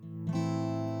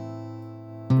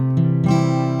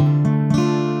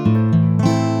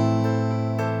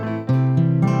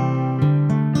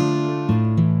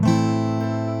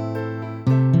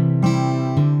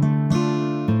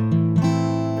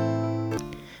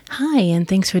Hi, and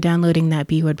thanks for downloading that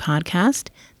B Word podcast.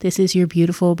 This is your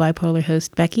beautiful bipolar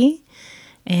host, Becky.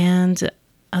 And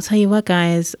I'll tell you what,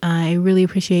 guys, I really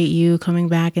appreciate you coming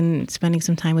back and spending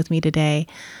some time with me today.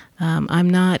 I'm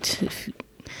not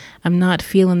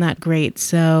feeling that great,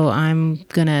 so I'm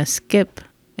going to skip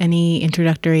any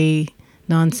introductory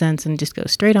nonsense and just go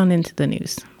straight on into the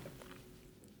news.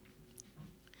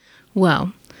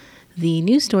 Well, the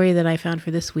news story that I found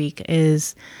for this week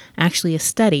is actually a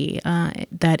study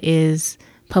that is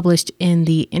published in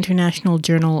the International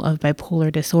Journal of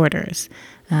Bipolar Disorders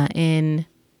in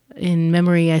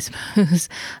memory, I suppose,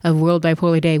 of World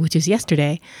Bipolar Day, which is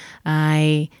yesterday.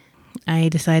 I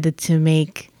decided to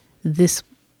make this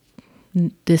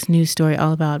news story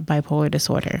all about bipolar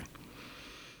disorder.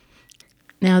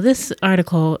 Now, this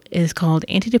article is called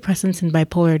Antidepressants in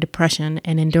Bipolar Depression,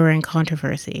 an Enduring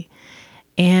Controversy.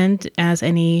 And as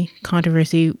any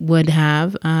controversy would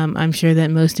have, I'm sure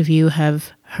that most of you have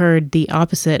heard the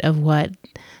opposite of what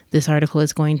this article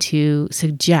is going to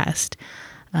suggest.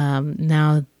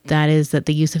 Now, that is that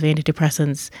the use of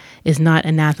antidepressants is not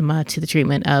anathema to the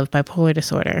treatment of bipolar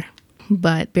disorder.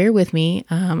 But bear with me,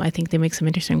 I think they make some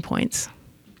interesting points.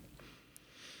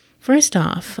 First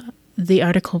off, the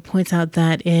article points out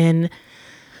that in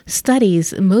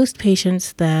studies, most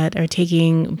patients that are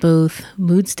taking both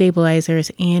mood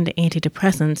stabilizers and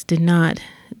antidepressants did not,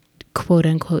 quote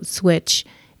unquote, switch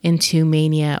into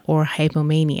mania or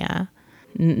hypomania.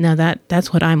 Now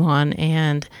that's what I'm on,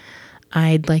 and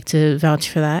I'd like to vouch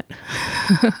for that.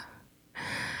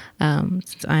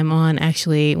 Since I'm on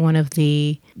actually one of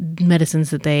the medicines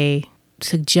that they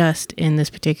suggest in this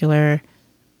particular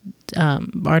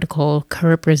article,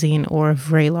 cariprazine or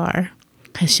Vraylar,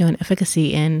 has shown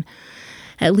efficacy in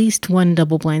at least one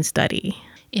double-blind study.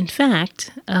 In fact,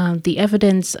 the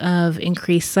evidence of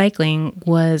increased cycling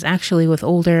was actually with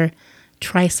older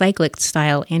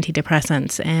tricyclic-style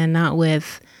antidepressants and not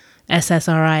with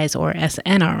SSRIs or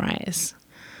SNRIs,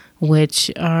 which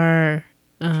are,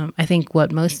 I think,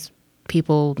 what most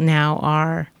people now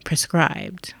are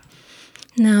prescribed.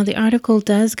 Now, the article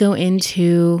does go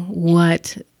into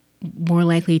what more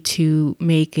likely to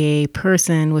make a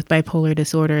person with bipolar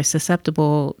disorder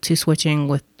susceptible to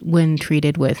switching when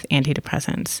treated with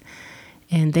antidepressants.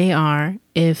 And they are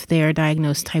if they are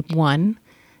diagnosed type 1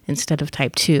 instead of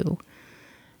type 2,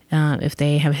 if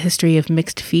they have a history of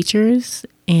mixed features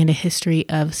and a history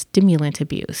of stimulant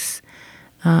abuse.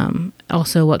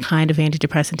 Also, what kind of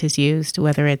antidepressant is used,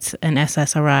 whether it's an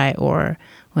SSRI or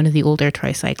one of the older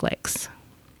tricyclics.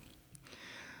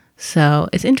 So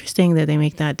it's interesting that they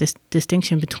make that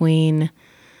distinction between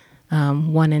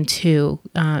 1 and 2.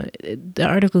 The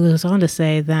article goes on to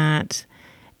say that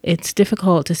it's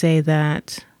difficult to say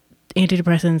that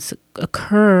antidepressants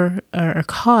occur or are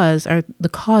the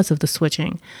cause of the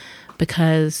switching,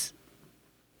 because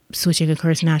switching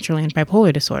occurs naturally in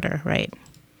bipolar disorder, right?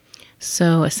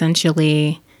 So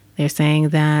essentially, they're saying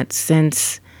that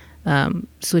since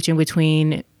switching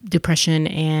between depression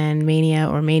and mania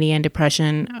or mania and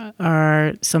depression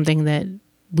are something that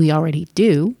we already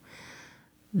do,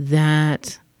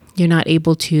 that you're not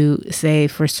able to say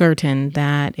for certain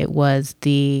that it was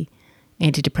the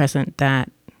antidepressant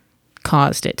that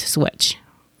caused it to switch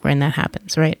when that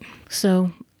happens, right?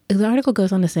 So the article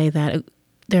goes on to say that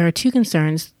there are two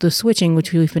concerns: the switching,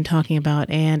 which we've been talking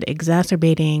about, and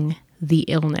exacerbating the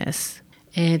illness.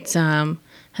 It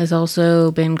has also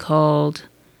been called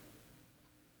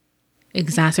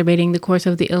exacerbating the course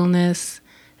of the illness,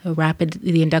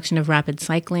 the induction of rapid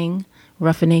cycling,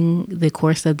 roughening the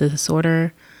course of the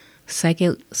disorder,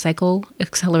 cycle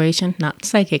acceleration, not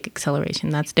psychic acceleration,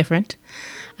 that's different,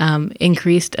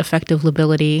 increased affective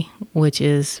lability, which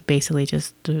is basically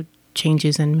just the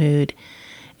changes in mood,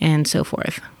 and so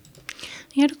forth.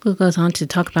 The article goes on to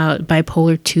talk about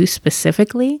bipolar 2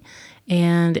 specifically,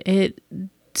 and it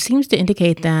seems to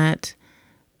indicate that,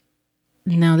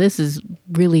 now this is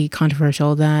really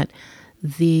controversial, that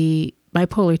the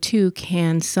bipolar 2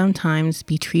 can sometimes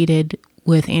be treated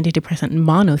with antidepressant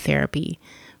monotherapy,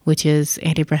 which is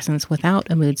antidepressants without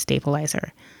a mood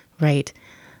stabilizer, right?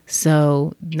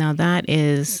 So now that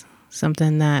is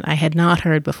something that I had not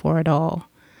heard before at all.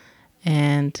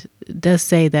 And it does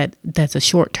say that that's a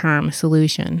short-term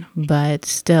solution, but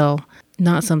still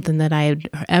not something that I had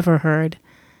ever heard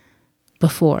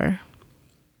before.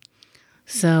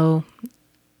 So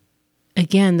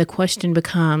again, the question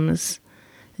becomes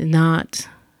not,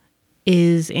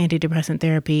 is antidepressant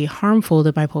therapy harmful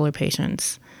to bipolar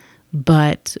patients,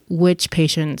 but which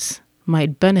patients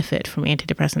might benefit from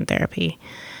antidepressant therapy.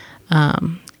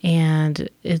 And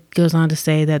it goes on to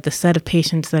say that the set of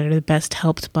patients that are the best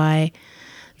helped by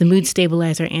The mood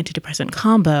stabilizer antidepressant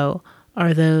combo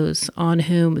are those on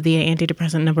whom the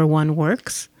antidepressant number one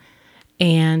works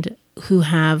and who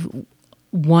have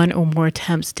one or more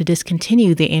attempts to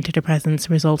discontinue the antidepressants,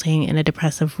 resulting in a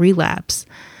depressive relapse.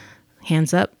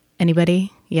 Hands up.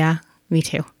 Anybody? Yeah, me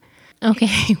too.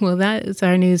 Okay, well, that is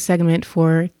our news segment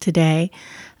for today.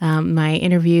 My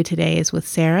interview today is with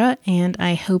Sarah, and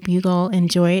I hope you all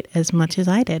enjoy it as much as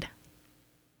I did.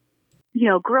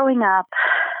 Growing up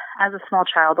as a small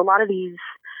child, a lot of these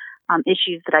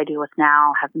issues that I deal with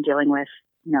now have been dealing with,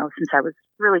 since I was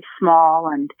really small,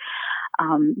 and,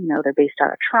 they're based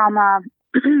out of trauma.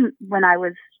 When I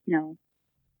was,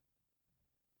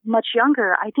 much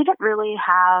younger, I didn't really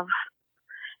have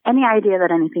any idea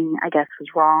that anything, I guess,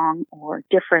 was wrong or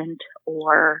different,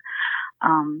 or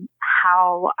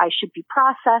how I should be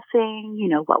processing,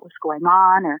 what was going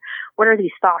on, or what are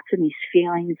these thoughts and these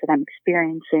feelings that I'm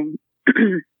experiencing.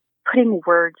 Putting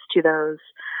words to those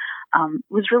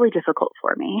was really difficult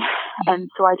for me. And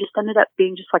so I just ended up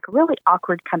being just like a really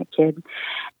awkward kind of kid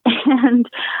and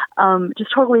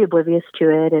just totally oblivious to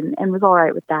it, and was all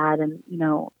right with that. And,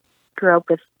 grew up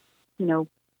with,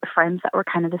 friends that were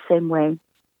kind of the same way.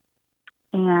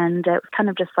 And it was kind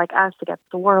of just like us against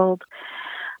the world.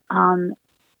 And,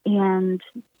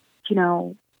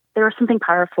 there was something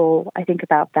powerful, I think,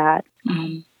 about that,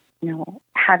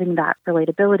 having that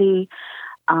relatability,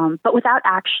 but without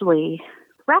actually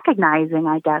recognizing,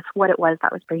 I guess, what it was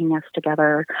that was bringing us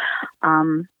together.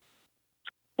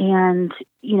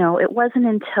 It wasn't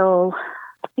until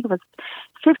I think it was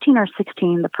 15 or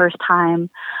 16, the first time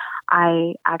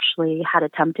I actually had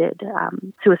attempted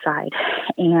suicide.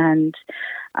 And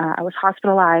I was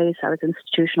hospitalized. I was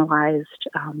institutionalized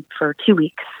for 2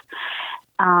 weeks.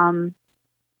 And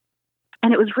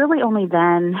it was really only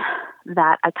then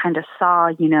that I kind of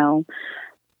saw,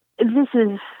 this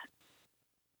is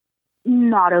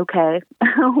not okay.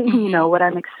 What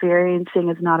I'm experiencing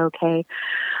is not okay.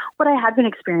 What I had been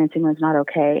experiencing was not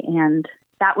okay. And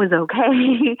that was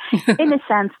okay in a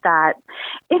sense that,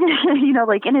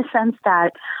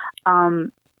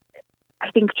 I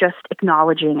think just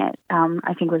acknowledging it,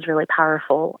 I think was really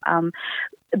powerful.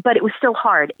 But it was still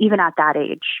hard, even at that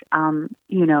age, to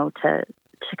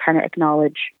kind of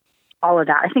acknowledge all of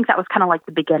that. I think that was kind of like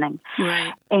the beginning.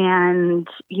 Right. And,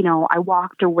 I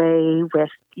walked away with,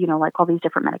 like all these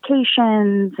different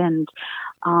medications, and,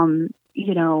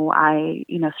 I,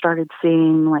 started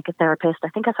seeing like a therapist. I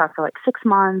think I saw her for like 6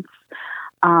 months.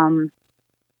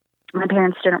 My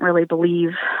parents didn't really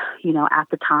believe, at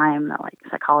the time that like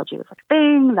psychology was like a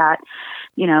thing, that,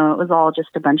 it was all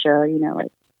just a bunch of,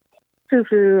 like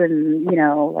foo-foo and,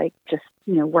 like just,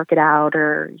 work it out,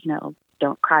 or,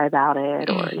 don't cry about it,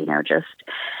 or, just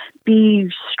be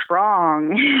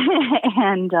strong.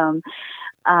 And,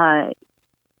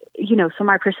 so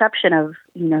my perception of,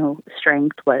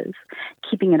 strength was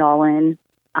keeping it all in,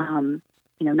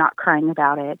 not crying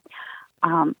about it.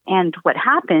 And what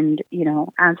happened,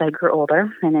 as I grew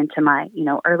older and into my,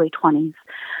 early 20s,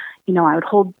 I would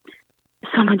hold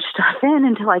so much stuff in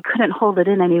until I couldn't hold it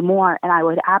in anymore, and I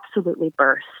would absolutely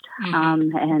burst.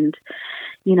 And,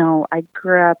 I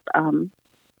grew up, in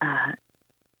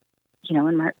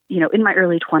my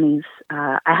early 20s,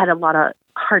 I had a lot of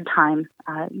hard time,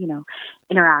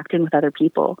 interacting with other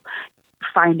people,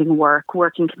 finding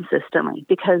working consistently,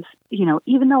 because,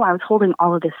 even though I was holding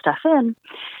all of this stuff in,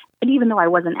 and even though I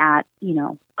wasn't at,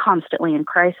 constantly in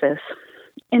crisis,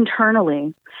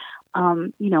 internally,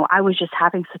 I was just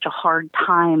having such a hard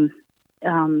time,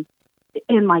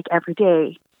 in like every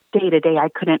day to day. I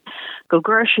couldn't go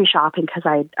grocery shopping because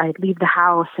I'd leave the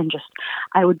house and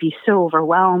I would be so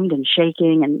overwhelmed and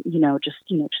shaking, and, just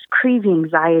crazy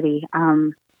anxiety,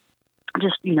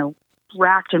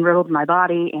 racked and riddled my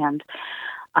body. And,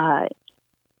 I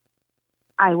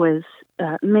was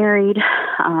married,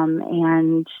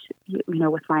 and,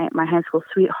 with my high school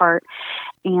sweetheart.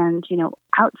 And,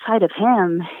 outside of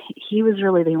him, he was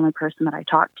really the only person that I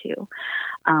talked to.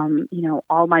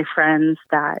 All my friends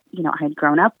that, I had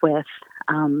grown up with,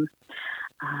 in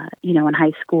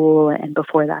high school and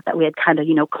before that we had kind of,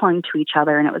 clung to each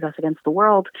other, and it was us against the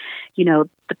world. The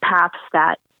paths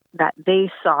that they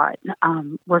sought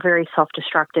were very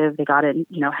self-destructive. They got in,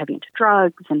 heavy into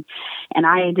drugs, and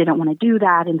I didn't want to do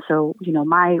that. And so,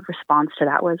 my response to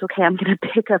that was, okay, I'm going to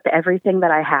pick up everything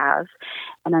that I have,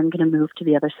 and I'm going to move to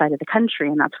the other side of the country.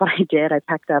 And that's what I did. I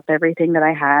packed up everything that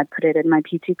I had, put it in my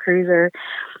PT Cruiser,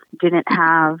 didn't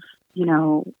have,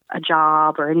 a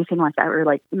job or anything like that. We were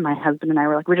like, my husband and I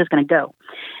were like, we're just going to go.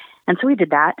 And so we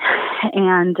did that.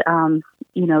 And,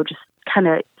 just kind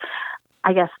of,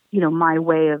 I guess, my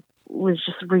way of was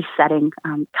just resetting,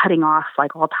 cutting off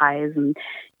like all ties and,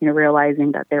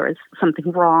 realizing that there was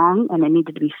something wrong and it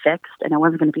needed to be fixed, and it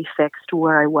wasn't going to be fixed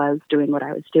where I was doing what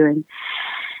I was doing.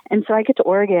 And so I get to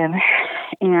Oregon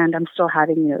and I'm still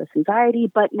having, this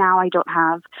anxiety, but now I don't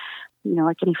have,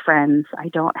 like any friends. I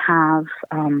don't have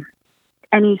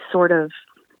any sort of,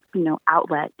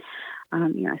 outlet.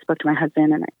 I spoke to my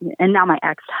husband and now my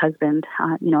ex-husband,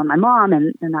 and my mom,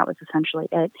 and that was essentially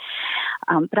it.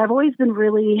 But I've always been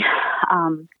really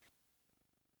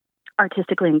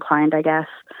artistically inclined, I guess.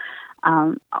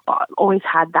 Always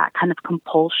had that kind of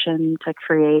compulsion to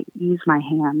create, use my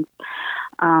hands.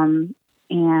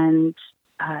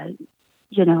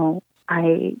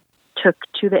 I took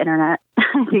to the internet,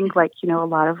 I think like, a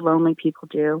lot of lonely people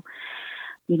do.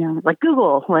 Like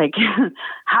Google, like,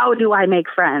 how do I make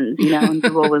friends? And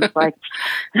Google was like,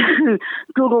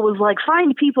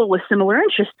 find people with similar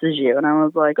interests as you. And I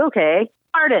was like, okay,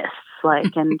 artists,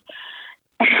 like, and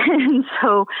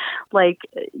so like,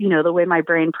 the way my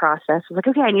brain processed was like,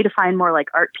 okay, I need to find more like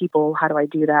art people. How do I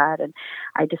do that? And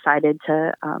I decided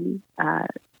to,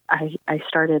 I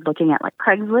started looking at like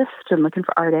Craigslist and looking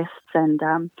for artists.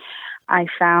 And, I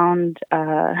found,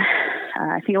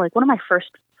 I think like one of my first,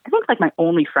 I think like my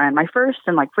only friend, my first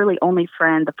and like really only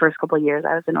friend the first couple of years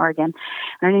I was in Oregon. And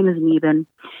her name is Neben.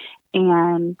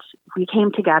 And we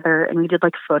came together and we did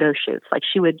like photo shoots. Like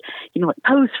she would, like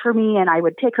pose for me and I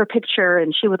would take her picture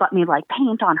and she would let me like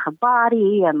paint on her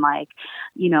body. And like,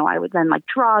 I would then like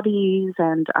draw these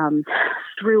and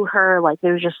through her, like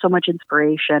there was just so much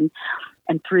inspiration.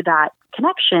 And through that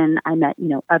connection, I met,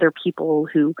 other people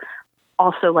who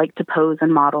also like to pose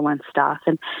and model and stuff.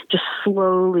 And just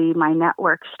slowly my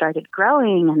network started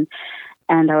growing.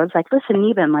 And I was like, listen,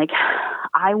 Neben, like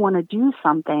I want to do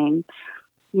something,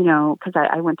 because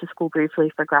I went to school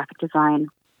briefly for graphic design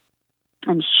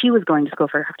and she was going to school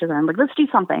for graphic design. Like, let's do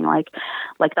something like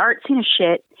the art scene is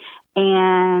shit.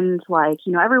 And like,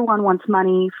 everyone wants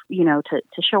money, to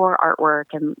show our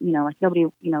artwork and, like nobody,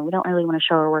 we don't really want to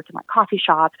show our work in like coffee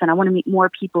shops. And I want to meet more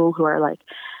people who are like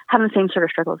having the same sort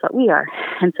of struggles that we are.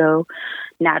 And so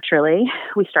naturally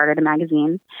we started a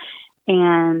magazine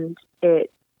and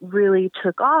it really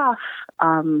took off.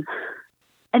 And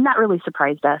that really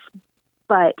surprised us,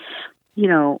 but,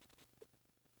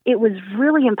 it was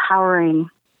really empowering,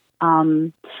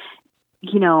 and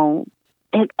even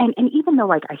though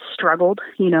like I struggled,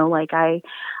 like I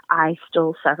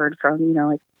still suffered from,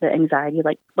 like the anxiety,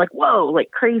 like, whoa, like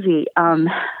crazy.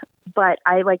 But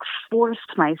I like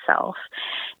forced myself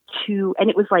to, and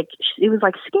it was like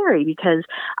scary because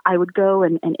I would go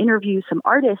and interview some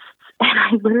artists and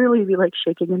I'd literally be like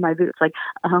shaking in my boots, like,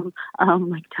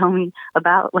 like tell me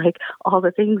about like all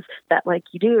the things that like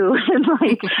you do and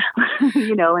like,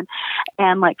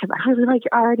 and like, cause I really like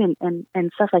your art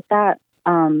and stuff like that.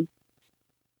 So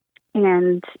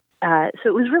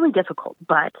it was really difficult,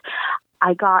 but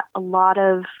I got a lot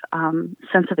of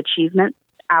sense of achievement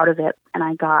out of it. And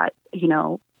I got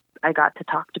to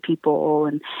talk to people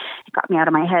and it got me out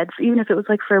of my head, even if it was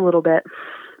like for a little bit.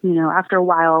 After a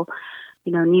while,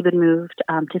 Neben moved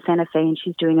to Santa Fe and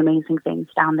she's doing amazing things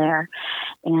down there.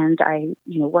 And I,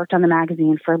 worked on the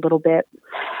magazine for a little bit.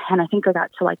 And I think I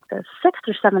got to like the 6th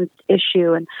or 7th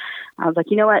issue. And I was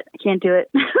like, you know what? I can't do it.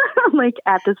 Like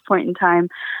at this point in time,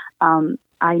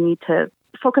 I need to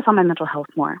focus on my mental health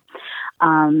more.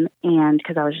 And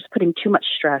because I was just putting too much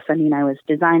stress. I mean, I was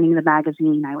designing the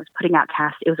magazine. I was putting out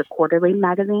it was a quarterly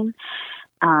magazine.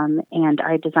 And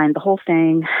I designed the whole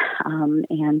thing.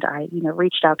 And I,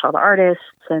 reached out to all the artists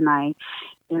and I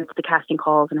did the casting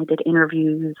calls and I did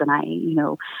interviews and I,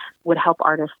 would help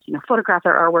artists, photograph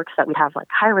their artworks so that we'd have like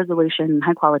high resolution,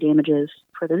 high quality images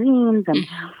for the zines.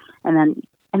 And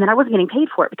then I wasn't getting paid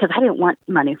for it because I didn't want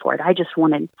money for it. I just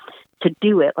wanted to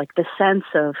do it. Like the sense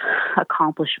of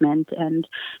accomplishment and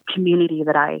community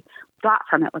that I got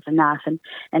from it was enough.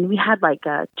 And we had like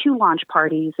 2 launch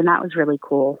parties and that was really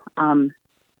cool.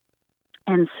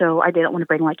 And so I didn't want to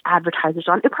bring like advertisers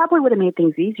on. It probably would have made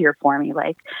things easier for me,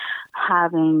 like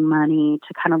having money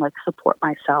to kind of like support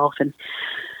myself. And,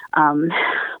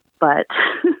 but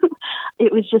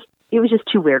it was just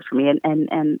too weird for me.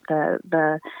 And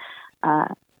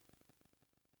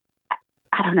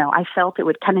I don't know. I felt it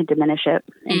would kind of diminish it.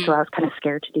 And so I was kind of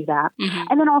scared to do that. Mm-hmm.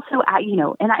 And then also, I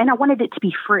wanted it to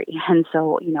be free. And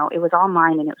so, it was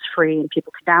online and it was free and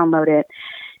people could download it.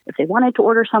 If they wanted to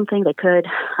order something, they could.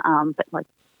 But like,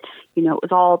 it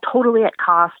was all totally at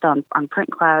cost on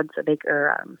PrintCloud,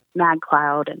 or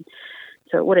MagCloud. And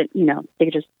so it wouldn't, they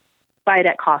could just buy it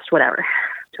at cost, whatever,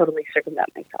 totally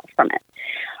circumvent myself from it.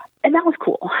 And that was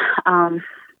cool.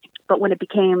 But when it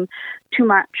became too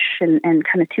much and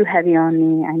kind of too heavy on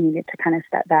me, I needed to kind of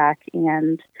step back.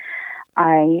 And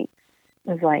I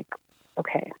was like,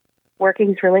 okay,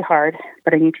 working's really hard,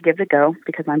 but I need to give it a go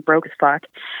because I'm broke as fuck.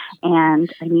 And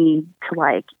I need to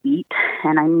like eat,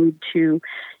 and I need to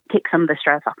take some of the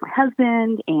stress off my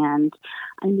husband, and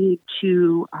I need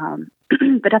to,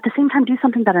 but at the same time, do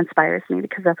something that inspires me,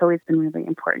 because that's always been really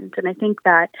important. And I think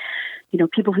that, you know,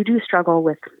 people who do struggle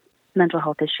with mental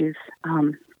health issues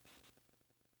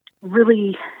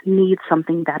really need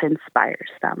something that inspires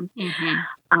them.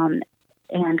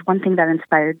 And one thing that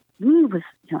inspired me was,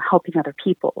 you know, helping other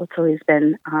people. It's always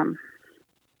been kind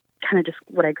of just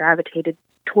what I gravitated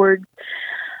towards.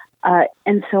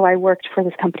 And so I worked for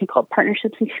this company called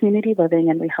Partnerships in Community Living,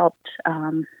 and we helped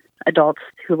adults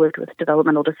who lived with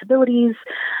developmental disabilities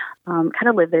kind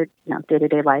of live their, you know,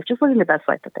 day-to-day life, just living the best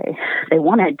life that they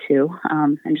wanted to,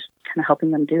 and just kind of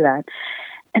helping them do that.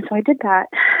 And so I did that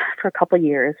for a couple of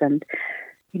years. And,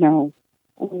 you know,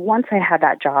 once I had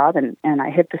that job and I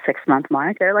hit the 6-month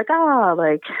mark, they're like, oh,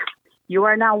 like, you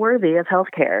are now worthy of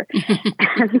healthcare.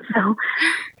 And so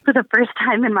for the first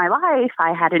time in my life,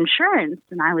 I had insurance,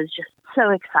 and I was just so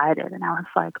excited. And I was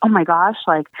like, oh my gosh,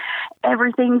 like,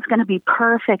 everything's going to be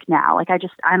perfect now. Like, I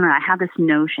don't know, I had this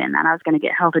notion that I was going to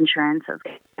get health insurance, I was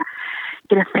going to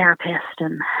get a therapist,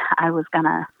 and I was going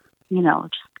to, you know,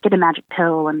 just get a magic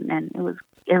pill, and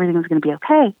everything was going to be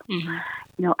okay.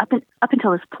 You know, up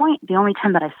until this point, the only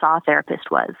time that I saw a therapist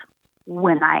was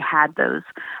when I had those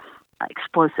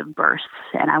explosive bursts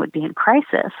and I would be in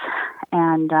crisis.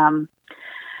 And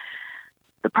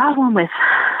the problem with,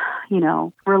 you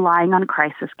know, relying on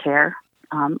crisis care,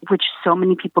 which so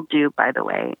many people do, by the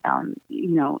way,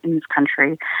 you know, in this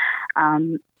country,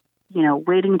 you know,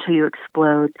 waiting until you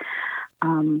explode,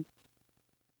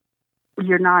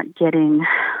 you're not getting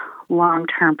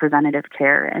long-term preventative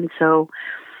care. And so,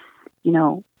 you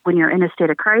know, when you're in a state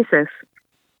of crisis,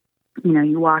 you know,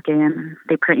 you walk in,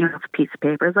 they print you off a piece of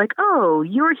paper. It's like, oh,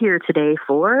 you're here today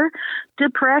for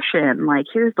depression. Like,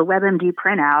 here's the WebMD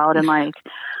printout. And like,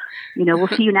 you know, we'll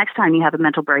see you next time you have a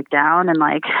mental breakdown. And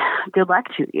like, good luck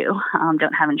to you.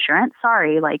 Don't have insurance.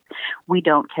 Sorry. Like, we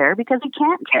don't care because we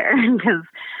can't care because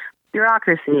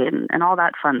bureaucracy and all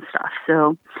that fun stuff.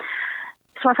 So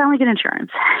I finally get insurance,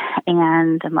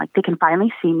 and I'm like, they can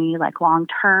finally see me like long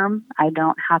term. I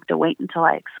don't have to wait until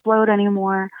I explode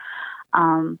anymore.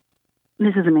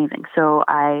 This is amazing. So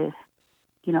I,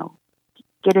 you know,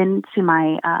 get into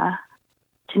my,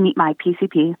 to meet my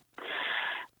PCP,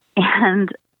 and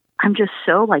I'm just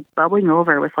so like bubbling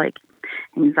over with like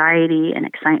anxiety and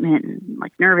excitement and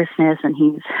like nervousness. And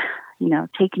he's, you know,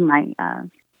 taking my,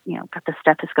 you know, got the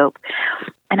stethoscope,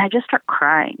 and I just start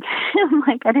crying.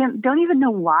 Like, I don't even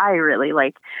know why, really.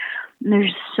 Like,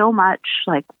 there's so much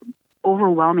like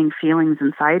overwhelming feelings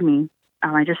inside me.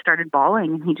 I just started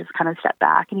bawling, and he just kind of stepped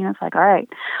back, and he was like, all right,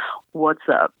 what's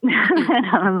up? And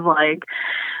I was like,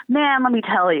 man, let me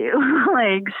tell you,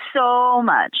 like, so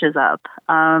much is up.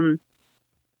 And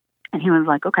he was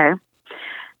like, okay,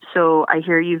 so I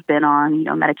hear you've been on, you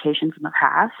know, medications in the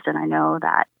past, and I know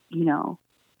that, you know,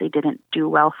 they didn't do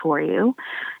well for you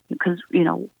because, you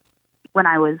know, when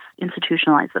I was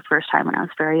institutionalized the first time when I was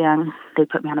very young, they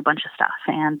put me on a bunch of stuff,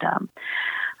 and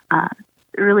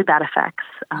really bad effects.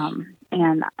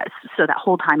 And so that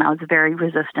whole time I was very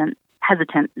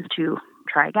hesitant to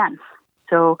try again.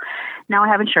 So now I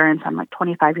have insurance. I'm like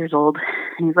 25 years old,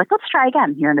 and he's like, let's try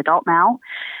again. You're an adult now,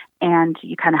 and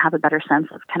you kind of have a better sense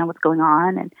of kind of what's going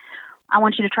on. And I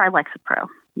want you to try Lexapro.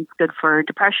 It's good for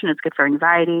depression. It's good for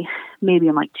anxiety. Maybe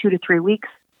in like 2 to 3 weeks,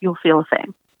 you'll feel a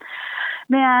thing.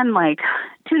 Man, like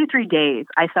 2 to 3 days,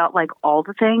 I felt like all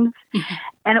the things,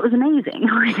 and it was amazing.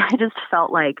 Like,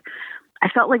 I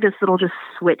felt like this little just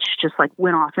switch just like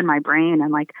went off in my brain,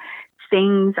 and like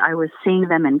things, I was seeing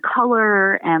them in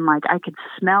color, and like I could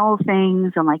smell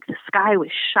things, and like the sky was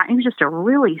shining. It was just a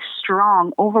really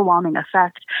strong, overwhelming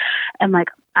effect. And like,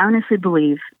 I honestly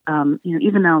believe, you know,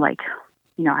 even though like,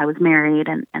 you know, I was married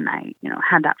and I, you know,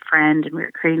 had that friend, and we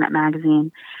were creating that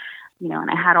magazine, you know, and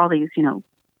I had all these, you know,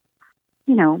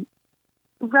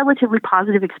 relatively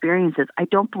positive experiences. I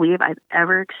don't believe I've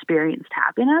ever experienced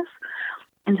happiness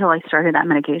until I started that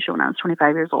medication when I was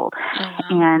 25 years old. Oh, wow.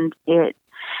 And it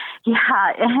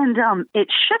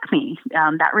shook me,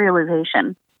 that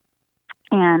realization.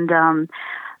 And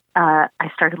I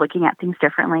started looking at things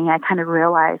differently. I kind of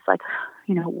realized, like,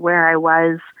 you know, where I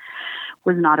was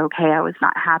not okay. I was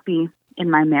not happy in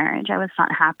my marriage. I was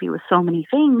not happy with so many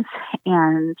things.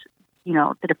 And, you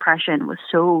know, the depression was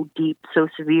so deep, so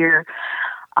severe,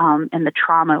 and the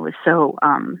trauma was so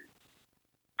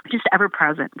just ever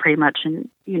present pretty much in,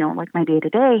 you know, like my day to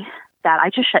day. that I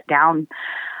just shut down,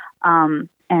 and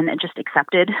just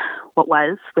accepted what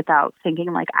was without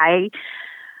thinking like, I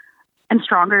am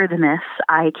stronger than this.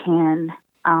 I can,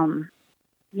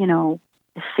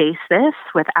 face this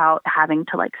without having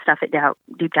to like stuff it down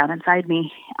deep down inside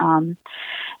me. And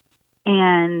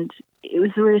it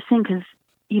was the weirdest thing because,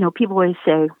 people always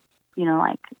say,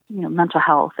 mental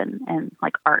health and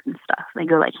like art and stuff, they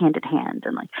go like hand in hand,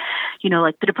 and like,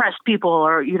 like the depressed people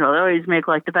are, they always make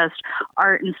like the best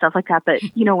art and stuff like that. But,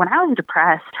 when I was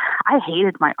depressed, I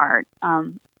hated my art.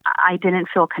 I didn't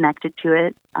feel connected to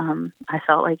it. I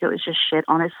felt like it was just shit,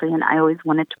 honestly, and I always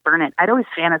wanted to burn it. I'd always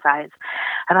fantasize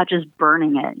about just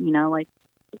burning it, like,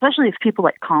 especially if people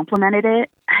like complimented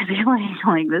it. I'd be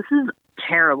like, this is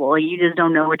terrible. You just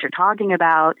don't know what you're talking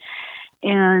about.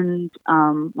 And,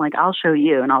 like, I'll show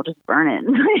you and I'll just burn it.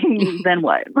 Then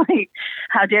what? Like,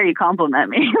 how dare you compliment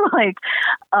me? Like,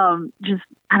 just,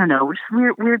 I don't know,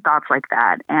 just weird thoughts like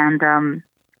that. And,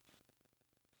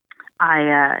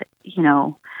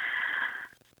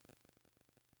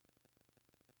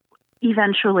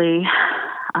 eventually,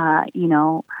 I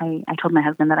told my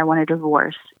husband that I wanted a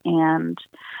divorce. And,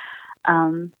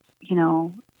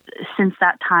 since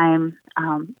that time,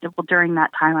 during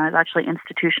that time, I was actually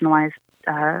institutionalized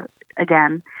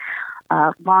again,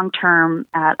 long-term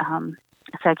at a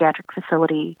psychiatric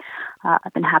facility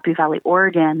up in Happy Valley,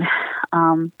 Oregon.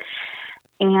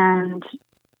 And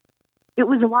it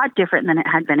was a lot different than it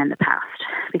had been in the past,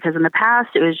 because in the past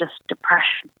it was just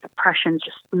depression,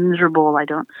 just miserable. I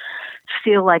don't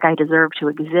feel like I deserve to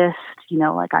exist,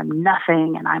 like I'm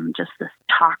nothing and I'm just this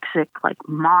toxic like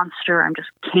monster. I'm just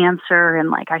cancer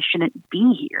and like I shouldn't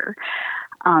be here.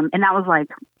 And that was like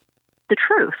the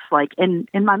truth, like in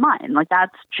my mind, like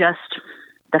that's just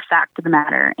the fact of the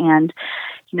matter. And,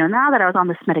 now that I was on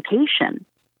this medication,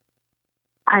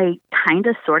 I kind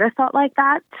of sort of felt like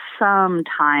that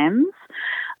sometimes,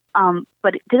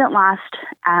 but it didn't last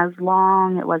as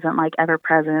long. It wasn't like ever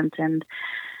present. And,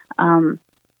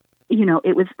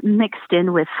 it was mixed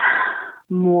in with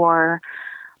more,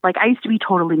 like I used to be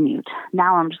totally mute.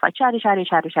 Now I'm just like chatty,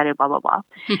 blah, blah, blah.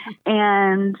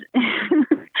 And,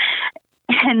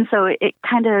 and so it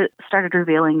kind of started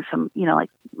revealing some, like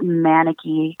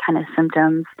manic-y kind of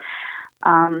symptoms.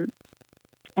 And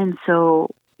so,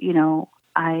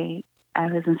 I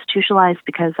was institutionalized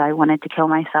because I wanted to kill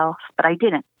myself, but I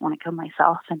didn't want to kill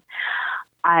myself. And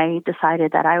I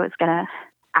decided that I was going to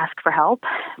ask for help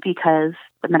because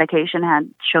the medication had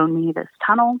shown me this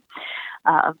tunnel,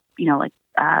 or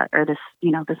this,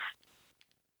 this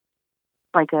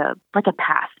like a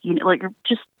path, like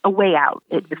just a way out.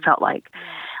 It felt like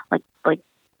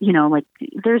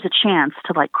there's a chance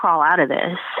to like crawl out of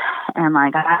this, and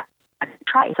like I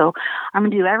try. So I'm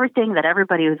gonna do everything that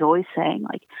everybody was always saying,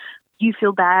 like, you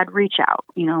feel bad, reach out,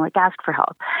 like ask for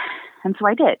help. And so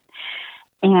I did.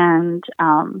 And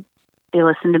they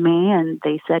listened to me and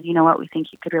they said, you know what, we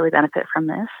think you could really benefit from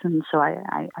this. And so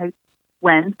I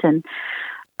went and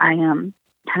I kind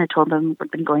of told them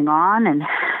what's been going on. And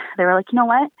they were like, you know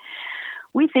what,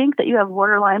 we think that you have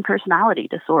borderline personality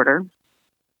disorder.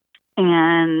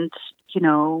 And,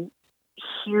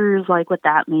 here's like what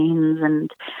that means.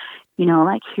 And,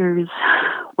 like, here's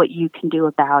what you can do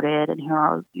about it. And here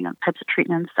are, types of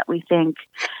treatments that we think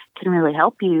can really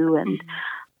help you. And,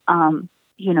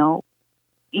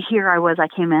 here I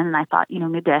came in and I thought,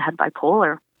 maybe I had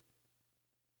bipolar.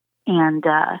 And,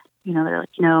 they're like,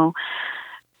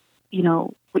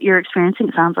 what you're experiencing,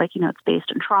 it sounds like, it's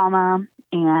based on trauma.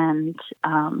 And,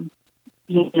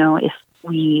 if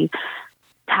we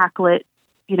tackle it,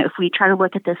 if we try to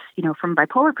look at this, from a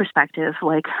bipolar perspective,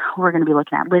 like we're going to be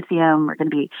looking at lithium, we're going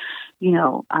to be,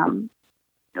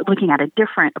 looking at a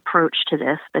different approach to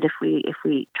this. But if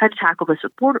we try to tackle this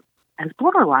with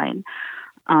borderline,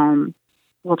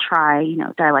 we'll try,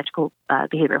 dialectical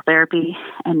behavioral therapy,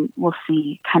 and we'll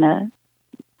see kind of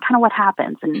what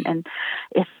happens and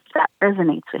if that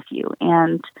resonates with you.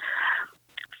 And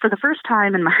for the first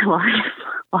time in my life,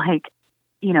 like,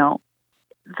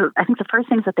 I think the first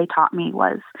things that they taught me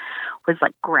was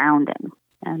like grounding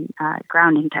and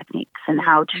grounding techniques and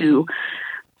how to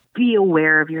be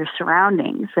aware of your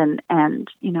surroundings. And,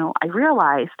 I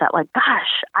realized that, like,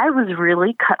 gosh, I was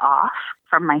really cut off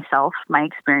from myself, my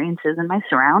experiences and my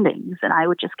surroundings. And I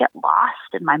would just get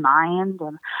lost in my mind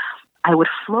and I would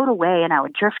float away and I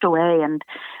would drift away. And,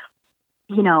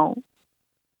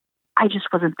 I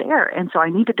just wasn't there. And so I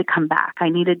needed to come back. I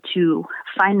needed to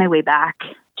find my way back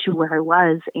to where I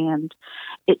was. And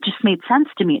it just made sense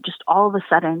to me. It just all of a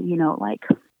sudden, like,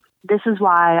 this is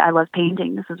why I love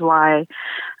painting. This is why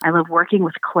I love working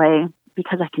with clay,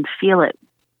 because I can feel it.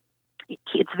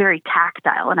 it's very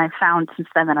tactile. And I've found since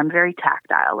then that I'm very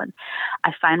tactile, and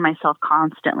I find myself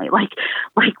constantly like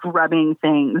rubbing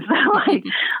things, like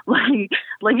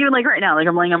even like right now, like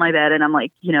I'm laying on my bed and I'm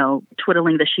like,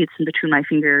 twiddling the sheets in between my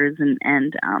fingers,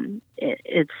 and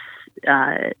it's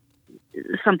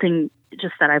something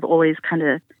just that I've always kind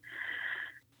of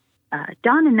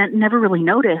done and never really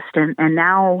noticed. And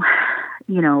now,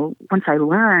 once I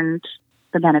learned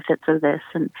the benefits of this,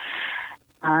 and,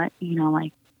 and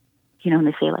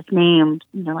they say like name,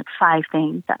 like 5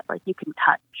 things that like you can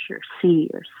touch or see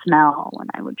or smell. And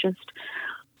I would just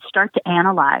start to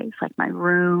analyze like my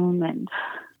room and,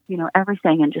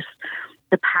 everything, and just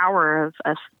the power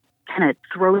of kind of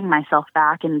throwing myself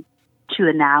back into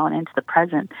the now and into the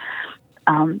present,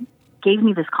 gave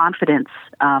me this confidence,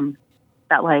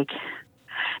 that like,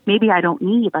 maybe I don't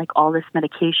need like all this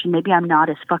medication. Maybe I'm not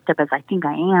as fucked up as I think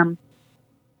I am.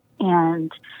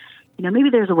 And, maybe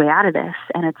there's a way out of this,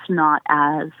 and it's not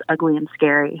as ugly and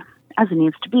scary as it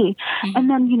needs to be. Mm-hmm. And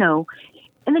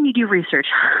then you do research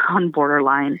on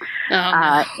borderline,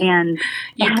 and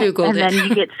you Googled it, and then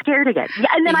you get scared again.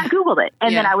 Yeah, and then I Googled it,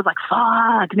 and then I was like,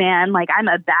 "Fuck, man! Like I'm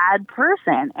a bad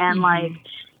person." And like,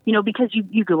 because you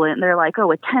Google it, and they're like,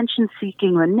 "Oh,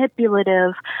 attention-seeking,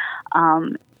 manipulative,"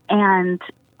 and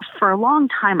for a long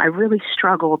time, I really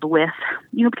struggled with,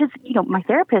 because my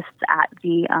therapists at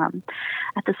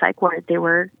the psych ward, they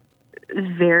were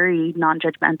very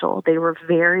non-judgmental. They were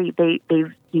they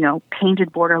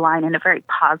painted borderline in a very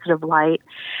positive light.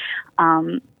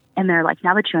 And they're like,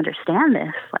 now that you understand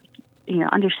this, like,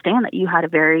 understand that you had a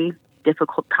very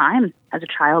difficult time as a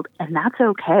child, and that's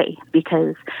okay,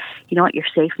 because you know what, you're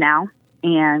safe now.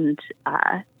 And,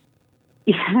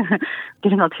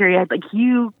 getting all teary-eyed, like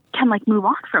you can like move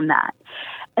on from that.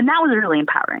 And that was really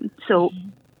empowering. So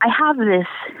I have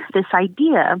this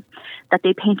idea that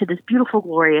they painted this beautiful,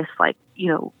 glorious, like,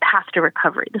 path to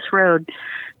recovery, this road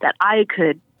that I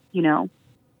could,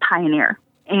 pioneer.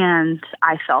 And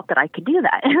I felt that I could do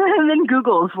that. And then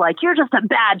Google's like, you're just a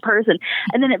bad person.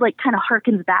 And then it like kind of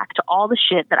harkens back to all the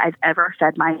shit that I've ever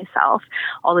fed myself,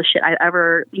 all the shit I've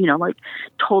ever, like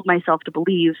told myself to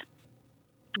believe.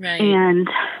 Right. And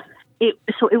it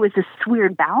was this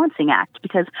weird balancing act,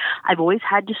 because I've always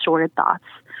had distorted thoughts.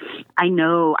 I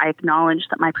acknowledge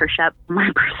that my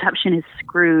perception is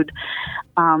screwed.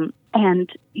 And,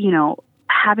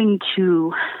 having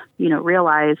to,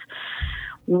 realize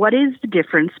what is the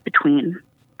difference between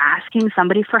asking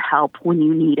somebody for help when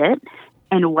you need it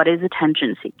and what is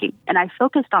attention seeking. And I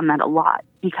focused on that a lot,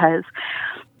 because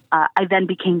I then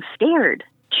became scared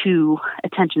to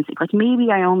attention seek. Like maybe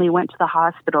I only went to the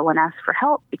hospital and asked for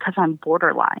help because I'm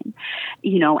borderline,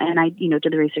 and I, did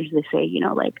the research. They say,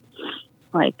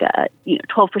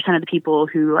 12% of the people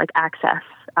who like access,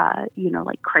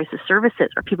 like crisis services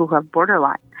are people who have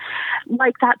borderline.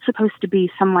 Like that's supposed to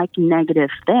be some like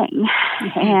negative thing.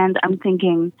 Mm-hmm. And I'm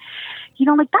thinking,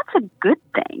 like that's a good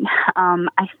thing.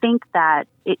 I think that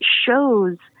it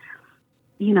shows,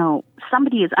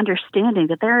 somebody is understanding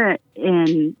that they're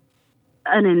in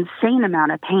an insane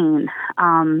amount of pain,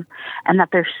 and that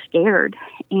they're scared.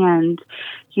 And,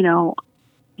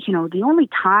 the only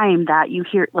time that you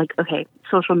hear like, okay,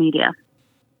 social media,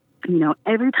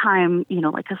 every time,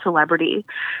 like a celebrity,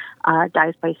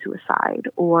 dies by suicide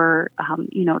or,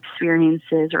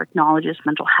 experiences or acknowledges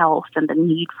mental health and the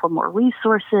need for more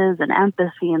resources and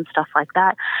empathy and stuff like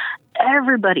that,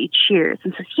 everybody cheers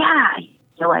and says, yeah,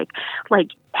 like,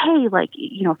 hey, like,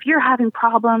 if you're having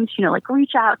problems, like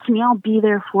reach out to me, I'll be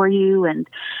there for you. And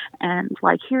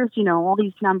like, here's, all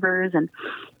these numbers and,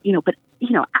 but,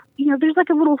 there's like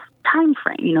a little time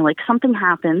frame, like something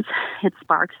happens, it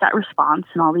sparks that response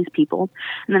in all these people.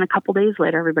 And then a couple days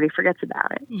later, everybody forgets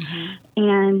about it.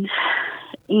 Mm-hmm.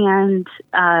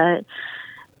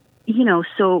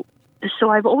 So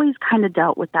I've always kind of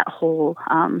dealt with that whole,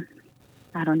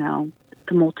 the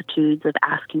multitudes of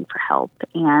asking for help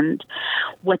and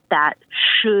what that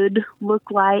should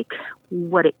look like,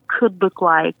 what it could look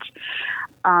like,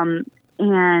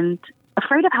 and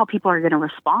afraid of how people are going to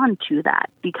respond to that,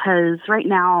 because right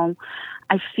now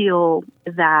I feel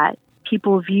that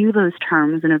people view those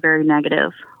terms in a very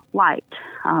negative light.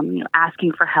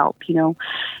 Asking for help,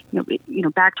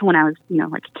 back to when I was,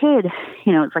 like a kid,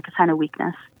 it's like a sign of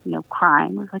weakness,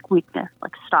 crying was like weakness,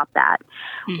 like stop that.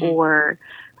 Mm-hmm. Or,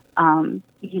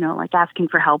 like asking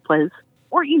for help was,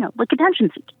 or, like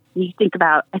attention seeking. I think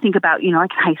about,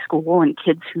 like high school and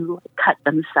kids who like, cut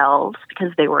themselves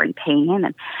because they were in pain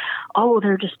and,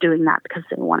 they're just doing that because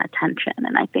they want attention.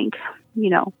 And I think,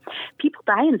 people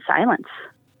die in silence,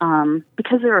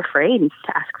 because they're afraid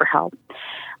to ask for help.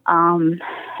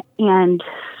 And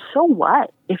so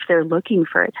what if they're looking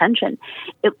for attention,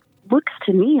 it looks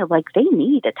to me like they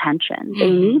need attention. They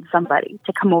need somebody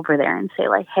to come over there and say,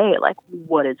 like, hey, like,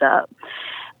 what is up?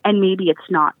 And maybe it's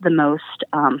not the most,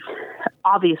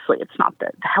 obviously, it's not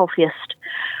the healthiest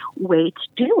way to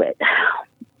do it.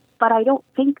 But I don't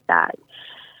think that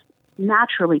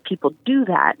naturally people do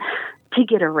that to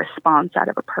get a response out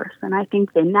of a person. I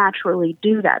think they naturally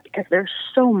do that because there's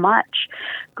so much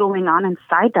going on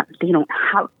inside them. They don't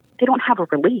have a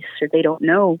release, or they don't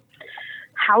know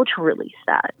how to release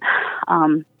that,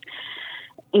 and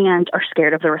are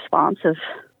scared of the response of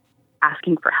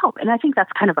asking for help. And I think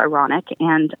that's kind of ironic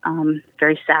and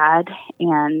very sad.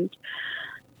 And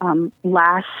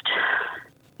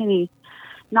maybe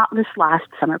not this last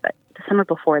summer, but the summer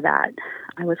before that,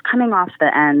 I was coming off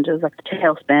the end. It was like the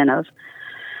tailspin of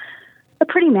a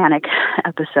pretty manic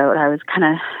episode. I was kind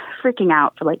of freaking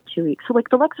out for like 2 weeks. So like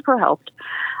the Lexapro helped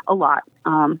a lot.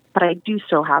 But I do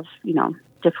still have,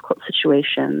 difficult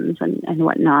situations and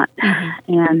whatnot.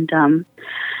 And,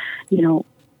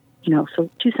 so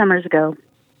 2 summers ago,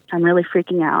 I'm really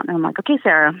freaking out, and I'm like, okay,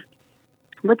 Sarah,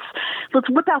 let's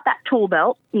whip out that tool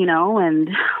belt, and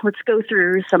let's go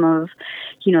through some of,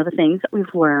 the things that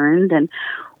we've learned, and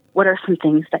what are some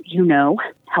things that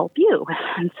help you.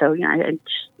 And so, I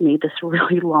just made this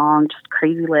really long, just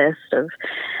crazy list of,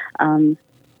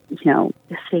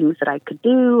 things that I could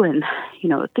do, and,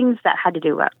 things that had to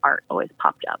do with art always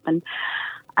popped up. And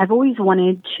I've always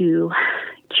wanted to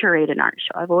curate an art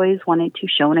show. I've always wanted to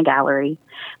show in a gallery,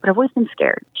 but I've always been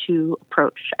scared to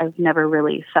approach. I've never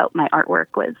really felt my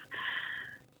artwork was,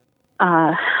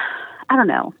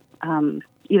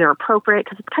 either appropriate,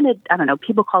 because it's kind of,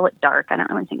 people call it dark. I don't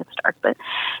really think it's dark, but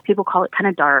people call it kind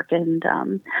of dark. And,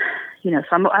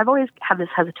 so I've always had this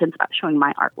hesitance about showing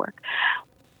my artwork.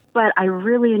 But I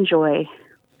really enjoy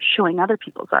showing other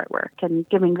people's artwork and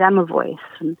giving them a voice.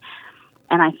 And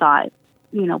I thought,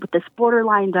 with this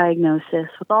borderline diagnosis,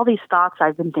 with all these thoughts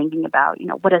I've been thinking about,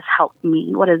 what has helped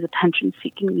me? What is attention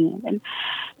seeking me?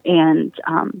 And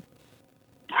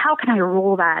how can I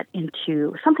roll that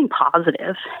into something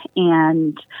positive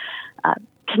and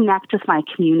connect with my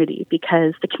community?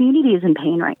 Because the community is in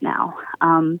pain right now.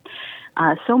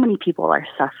 So many people are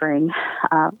suffering.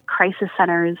 Crisis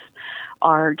centers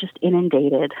are just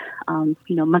inundated.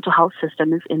 Mental health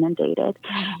system is inundated.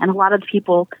 And a lot of the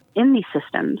people in these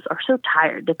systems are so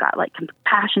tired. They've got like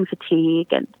compassion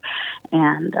fatigue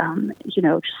and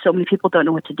just so many people don't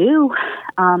know what to do.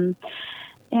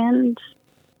 And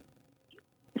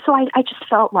so I just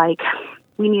felt like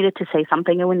we needed to say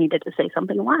something, and we needed to say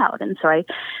something loud. And so I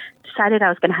decided I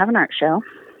was going to have an art show,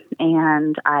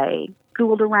 and I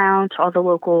Googled around to all the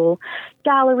local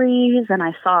galleries, and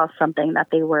I saw something that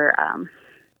they were,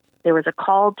 there was a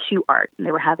call to art, and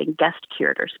they were having guest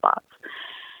curator spots.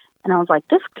 And I was like,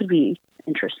 this could be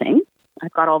interesting.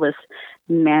 I've got all this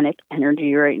manic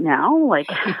energy right now. Like,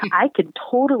 I could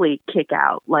totally kick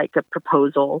out like a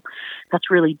proposal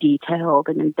that's really detailed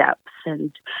and in depth,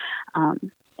 and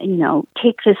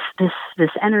take this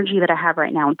energy that I have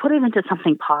right now and put it into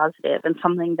something positive and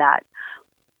something that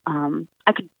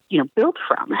I could build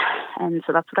from. And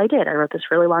so that's what I did. I wrote this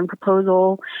really long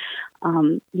proposal.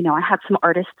 I had some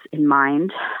artists in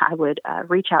mind. I would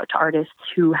reach out to artists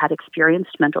who had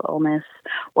experienced mental illness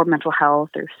or mental health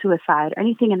or suicide or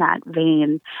anything in that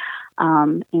vein,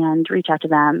 and reach out to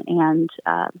them and,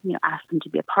 ask them to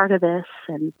be a part of this.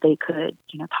 And they could,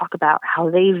 talk about how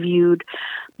they viewed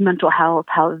mental health,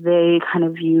 how they kind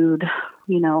of viewed,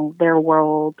 their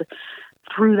world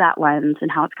through that lens, and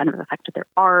how it's kind of affected their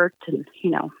art, and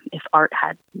if art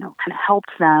had kind of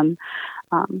helped them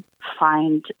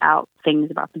find out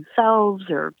things about themselves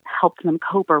or helped them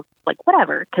cope, or like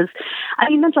whatever. Because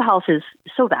mental health is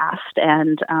so vast,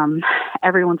 and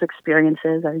everyone's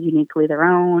experiences are uniquely their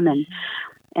own,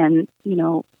 and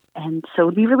so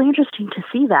it'd be really interesting to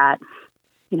see that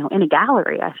in a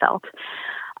gallery, I felt.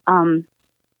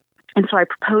 And so I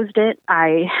proposed it.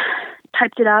 I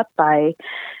typed it up. I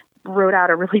wrote out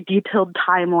a really detailed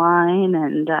timeline,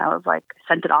 and I was like,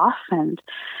 sent it off. And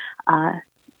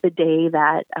the day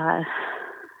that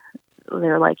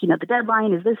they're like, the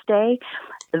deadline is this day,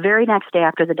 the very next day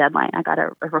after the deadline, I got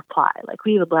a reply like,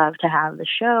 we would love to have the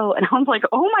show. And I was like,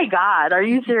 oh my God, are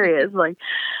you serious? Like,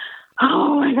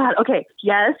 oh my God. Okay.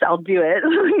 Yes, I'll do it.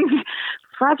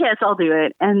 Fuck yes, I'll do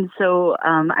it. And so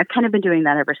I've kind of been doing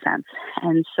that ever since.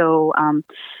 And so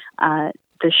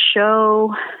the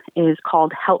show is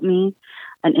called Help Me,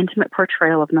 an intimate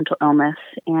portrayal of mental illness.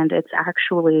 And it's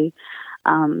actually,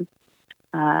 we're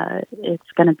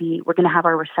going to have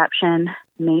our reception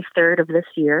May 3rd of this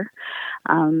year.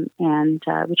 And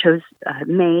we chose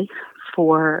May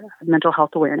for Mental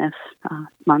Health Awareness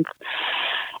Month.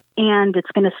 And it's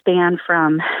going to span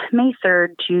from May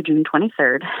 3rd to June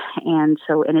 23rd. And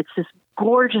it's this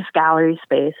gorgeous gallery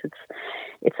space.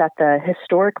 It's at the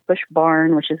historic Busch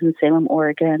Barn, which is in Salem,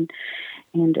 Oregon.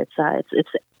 And it's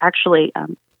actually,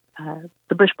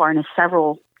 the Busch Barn is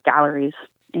several galleries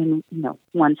in,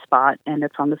 one spot. And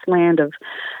it's on this land of,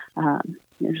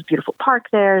 there's a beautiful park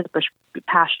there, the bush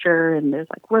pasture, and there's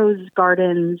like rose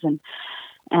gardens, and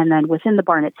then within the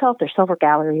barn itself, there's several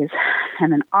galleries.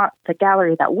 And then the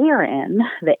gallery that we're in,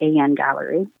 the AN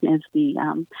Gallery, is the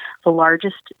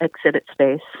largest exhibit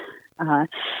space.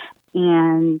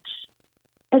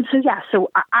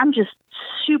 So I'm just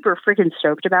super freaking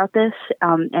stoked about this.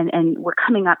 And we're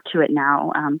coming up to it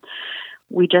now.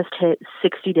 We just hit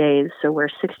 60 days, so we're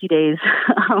 60 days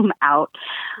out.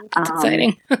 That's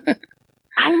exciting.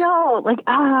 I know,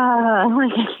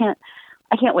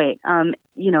 I can't wait.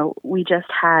 We just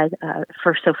had,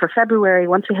 for February,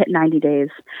 once we hit 90 days,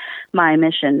 my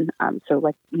mission,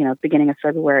 beginning of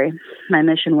February, my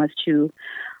mission was to,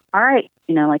 all right,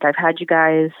 I've had you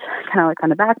guys kind of like on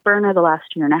the back burner the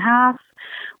last year and a half.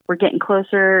 We're getting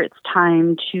closer. It's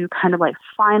time to kind of like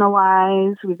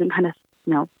finalize. We've been kind of,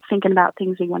 thinking about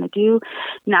things we want to do.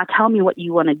 Now tell me what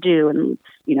you want to do and,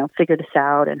 figure this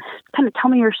out and kind of tell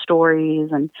me your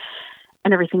stories and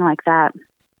everything like that.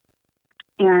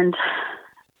 And,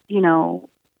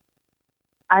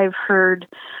 I've heard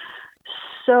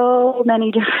so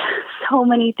many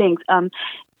things.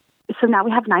 So now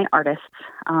we have 9 artists,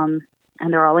 and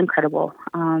they're all incredible.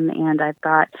 And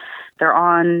they're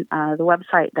on the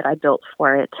website that I built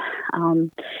for it.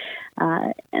 And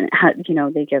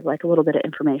they give like a little bit of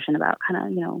information about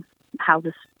kind of, how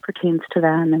this pertains to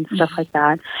them and stuff like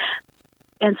that.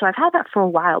 And so I've had that for a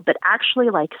while, but actually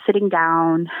like sitting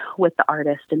down with the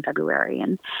artist in February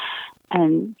and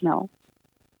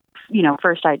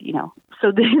first I'd,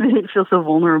 so they didn't feel so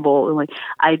vulnerable. And like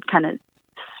I'd kind of,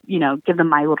 give them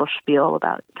my little spiel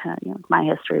about kind of, my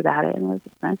history about it. And was,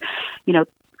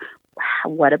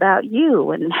 what about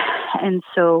you? And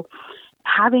so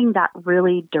having that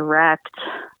really direct,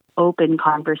 open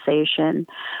conversation,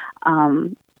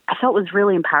 I felt was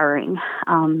really empowering.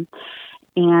 And,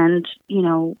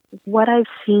 what I've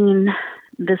seen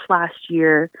this last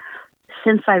year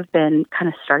since I've been kind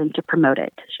of starting to promote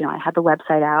it, I had the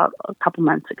website out a couple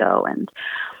months ago and,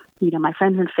 my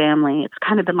friends and family, it's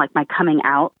kind of been like my coming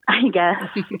out, I guess,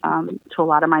 to a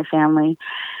lot of my family.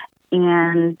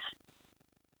 And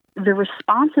the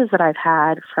responses that I've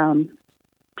had from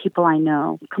people I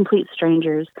know, complete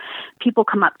strangers, people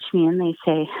come up to me and they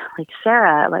say, like,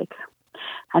 Sarah, like,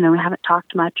 I know we haven't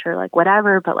talked much or like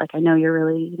whatever, but like, I know you're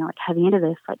really, like heavy into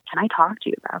this. Like, can I talk to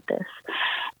you about this?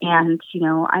 And,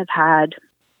 I've had,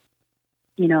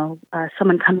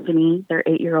 someone come to me, their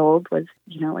 8-year-old was,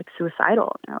 like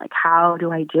suicidal. Like, how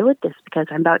do I deal with this? Because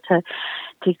I'm about to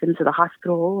take them to the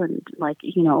hospital and like,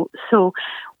 so,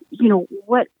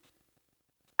 what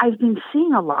I've been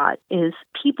seeing a lot is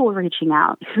people reaching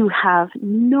out who have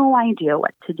no idea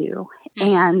what to do.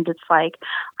 And it's like,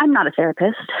 I'm not a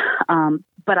therapist,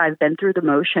 but I've been through the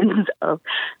motions of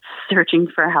searching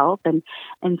for help. And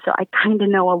so I kind of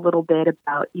know a little bit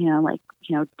about,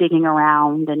 digging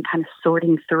around and kind of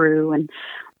sorting through and,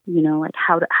 like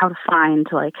how to find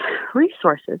like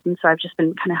resources. And so I've just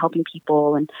been kind of helping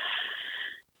people and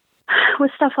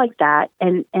with stuff like that.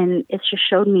 And it's just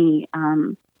showed me,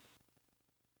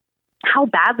 how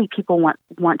badly people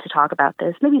want to talk about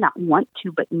this. Maybe not want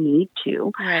to, but need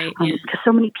to. Right. Because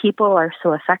so many people are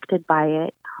so affected by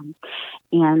it.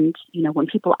 And, when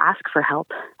people ask for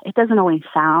help, it doesn't always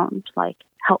sound like,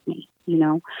 help me,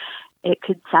 It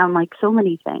could sound like so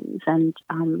many things. And,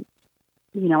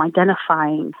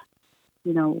 identifying,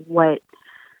 what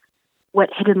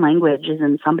hidden language is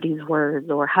in somebody's words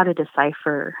or how to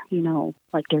decipher,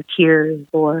 like their tears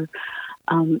or,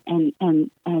 I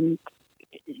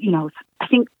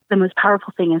think the most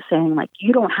powerful thing is saying, like,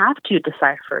 you don't have to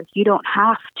decipher. You don't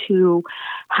have to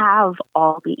have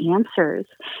all the answers.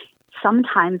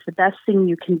 Sometimes the best thing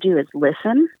you can do is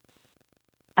listen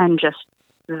and just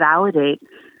validate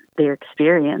their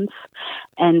experience.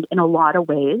 And in a lot of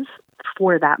ways,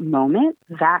 for that moment,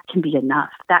 that can be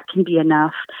enough. That can be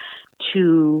enough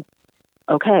to,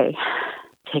 okay,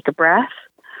 take a breath,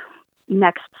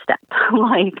 next step.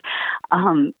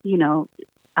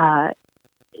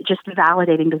 Just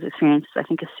validating those experiences, I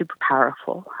think, is super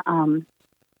powerful.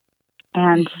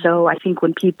 And so I think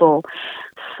when people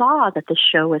saw that the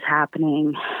show was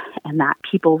happening and that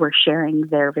people were sharing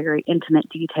their very intimate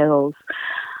details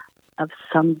of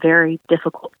some very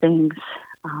difficult things,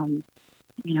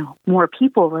 more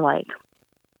people were like,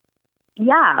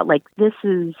 yeah, like this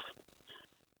is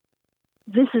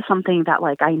something that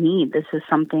like I need. This is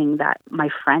something that my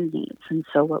friend needs. And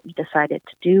so what we decided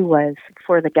to do was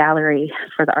for the gallery,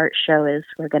 for the art show, is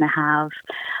we're going to have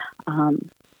um,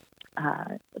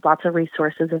 lots of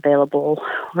resources available.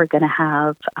 We're going to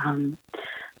have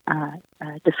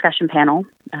a discussion panel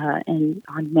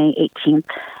on May 18th,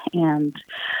 and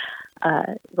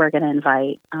we're going to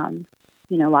invite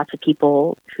lots of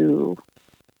people who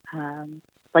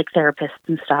like therapists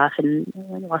and stuff, and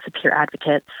lots of peer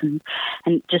advocates, and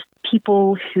just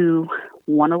people who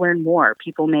want to learn more.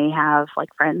 People may have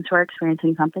like friends who are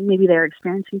experiencing something. Maybe they're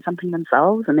experiencing something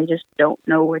themselves, and they just don't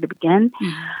know where to begin.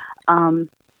 Mm-hmm.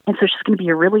 And so it's just going to be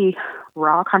a really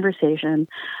raw conversation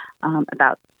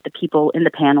about the people in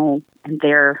the panel and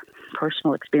their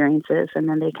personal experiences, and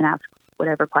then they can ask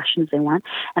whatever questions they want.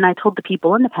 And I told the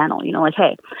people in the panel, like,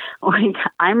 hey, like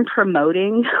I'm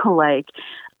promoting like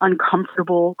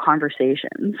uncomfortable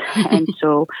conversations. And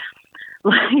so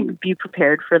like be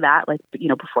prepared for that. Like,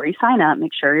 before you sign up,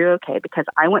 make sure you're okay, because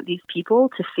I want these people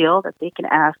to feel that they can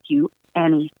ask you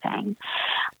anything.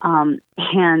 And,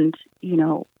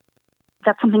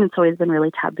 that's something that's always been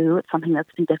really taboo. It's something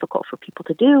that's been difficult for people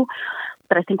to do.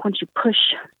 But I think once you push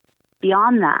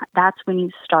beyond that, that's when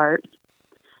you start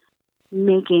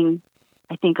making,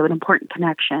 I think, an important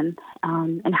connection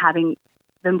and having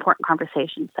the important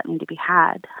conversations that need to be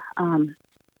had.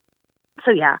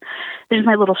 So yeah, there's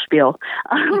my little spiel.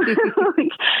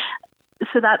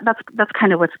 So that's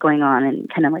kind of what's going on, and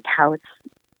kind of like how it's,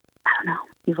 I don't know,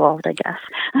 evolved, I guess.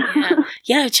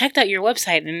 Yeah, I checked out your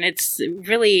website, and it's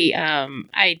really,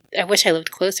 I wish I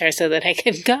lived closer so that I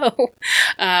could go.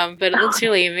 But it looks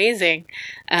really amazing.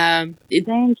 Thank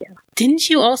you. Didn't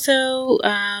you also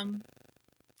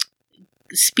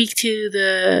speak to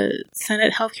the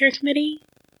Senate Healthcare Committee?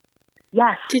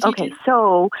 Yes. Okay.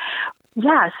 So,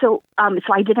 yeah. So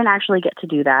I didn't actually get to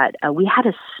do that. We had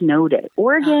a snow day.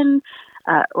 Oregon,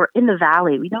 or in the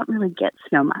Valley, we don't really get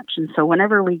snow much. And so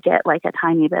whenever we get like a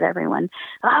tiny bit, everyone,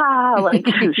 like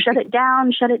shut it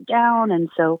down. And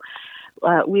so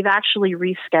we've actually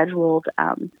rescheduled.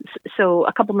 So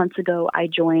a couple months ago, I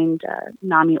joined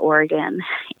NAMI Oregon,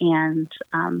 and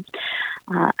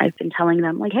I've been telling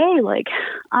them like, hey, like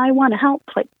I want to help,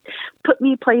 like put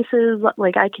me places,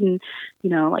 like I can,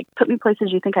 like put me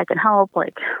places you think I can help,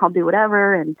 like I'll do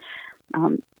whatever. And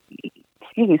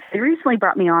they recently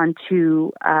brought me on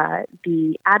to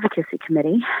the advocacy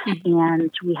committee, mm-hmm.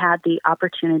 and we had the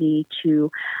opportunity to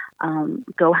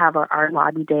go have our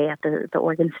lobby day at the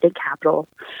Oregon State Capitol.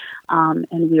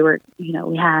 And we were,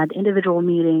 we had individual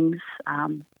meetings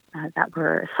that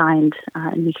were assigned,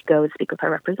 and we could go and speak with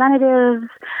our representatives.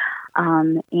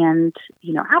 And,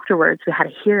 afterwards we had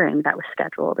a hearing that was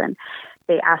scheduled, and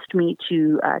they asked me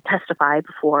to testify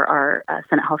before our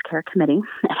Senate Healthcare Committee.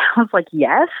 And I was like,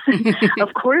 yes,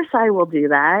 of course I will do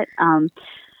that.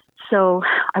 So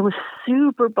I was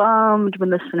super bummed when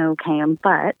the snow came,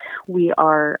 but we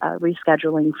are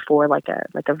rescheduling for like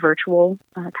a virtual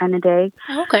kind of day.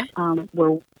 Okay.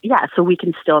 So we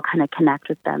can still kind of connect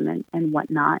with them and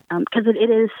whatnot, because it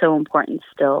is so important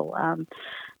still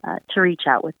to reach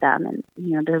out with them. And,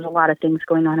 there's a lot of things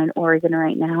going on in Oregon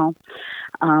right now.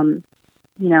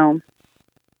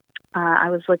 I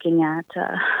was looking at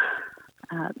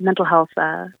Mental Health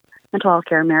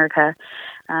Care America,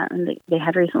 and they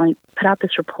had recently put out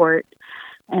this report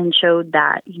and showed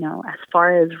that, as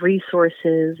far as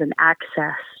resources and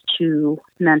access to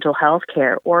mental health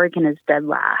care, Oregon is dead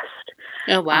last.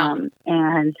 Oh, wow.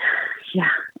 And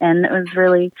it was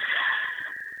really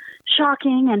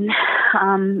shocking. And,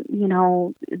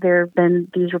 there have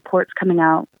been these reports coming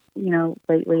out,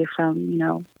 lately from,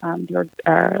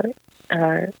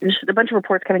 there's a bunch of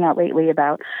reports coming out lately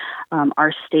about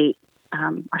our state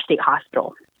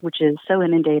hospital, which is so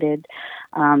inundated.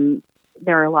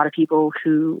 There are a lot of people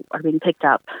who are being picked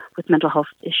up with mental health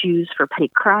issues for petty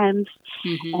crimes,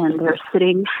 mm-hmm. and they're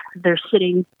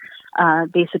sitting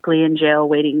basically in jail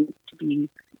waiting to be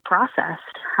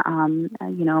processed.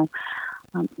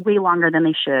 Way longer than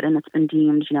they should, and it's been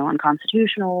deemed,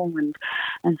 unconstitutional,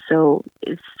 and so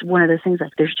it's one of those things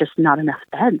like there's just not enough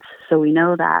beds. So we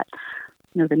know that,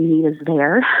 the need is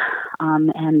there,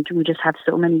 and we just have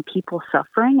so many people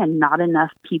suffering and not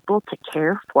enough people to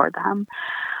care for them.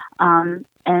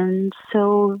 And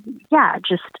so,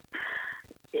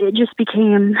 it just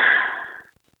became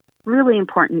really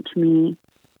important to me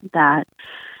that,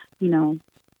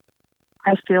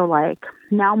 I feel like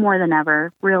now more than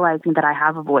ever, realizing that I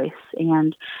have a voice,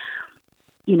 and,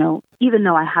 even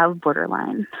though I have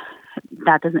borderline,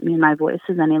 that doesn't mean my voice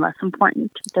is any less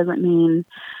important. It doesn't mean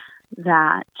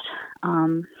that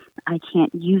I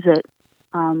can't use it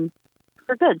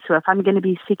for good. So if I'm going to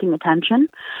be seeking attention,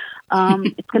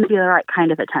 it's going to be the right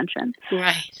kind of attention.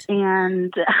 Right.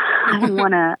 And I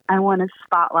want to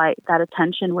spotlight that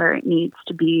attention where it needs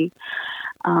to be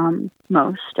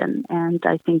most. And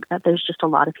I think that there's just a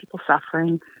lot of people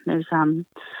suffering. There's, a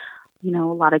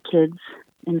lot of kids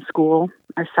in school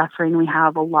are suffering. We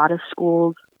have a lot of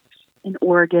schools in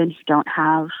Oregon who don't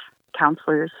have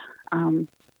counselors.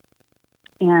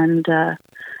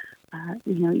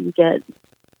 You get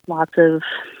lots of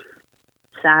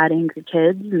sad, angry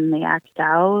kids, and they act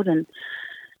out, and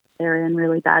they're in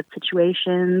really bad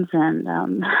situations, and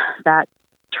that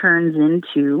turns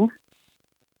into,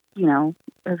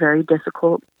 a very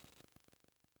difficult,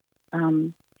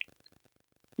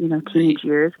 teenage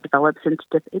years. Develops into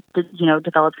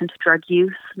drug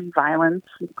use and violence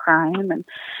and crime,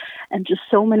 and just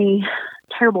so many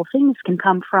terrible things can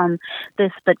come from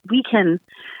this. But we can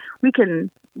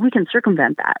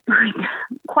circumvent that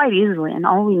quite easily, and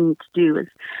all we need to do is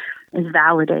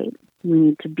validate. We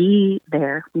need to be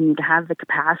there. We need to have the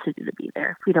capacity to be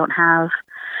there. If we don't have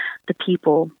the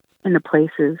people in the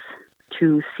places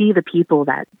to see the people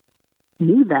that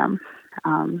need them,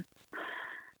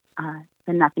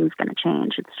 then nothing's going to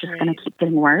change. It's just going to keep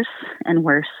getting worse and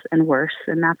worse and worse,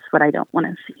 and that's what I don't want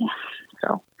to see.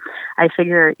 So I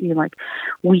figure,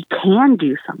 we can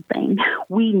do something.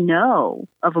 We know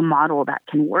of a model that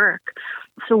can work.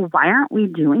 So why aren't we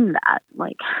doing that?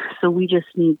 So we just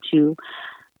need to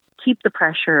keep the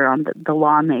pressure on the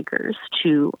lawmakers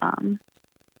to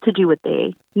do what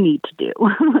they need to do.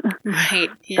 Right.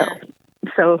 Yeah.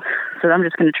 So I'm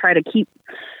just going to try to keep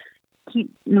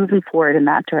moving forward in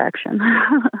that direction.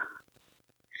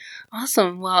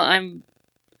 Awesome. Well,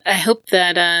 I hope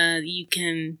that you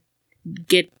can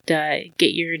get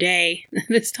your day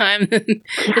this time.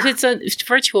 If it's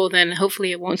virtual, then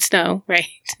hopefully it won't snow, right?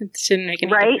 It shouldn't make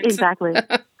any difference. Right, exactly.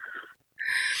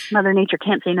 Mother Nature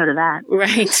can't say no to that.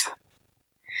 Right.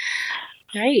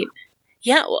 Right.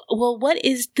 Yeah. Well, what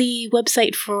is the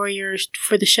website for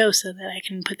the show so that I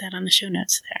can put that on the show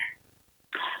notes there?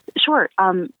 Sure.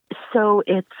 So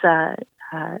it's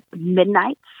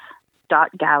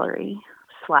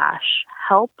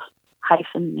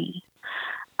midnights.gallery/help-me.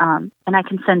 And I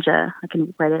can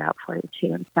write it out for you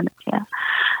too and send it to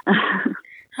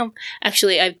you.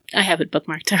 Actually, I have it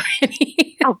bookmarked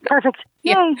already. Oh, perfect.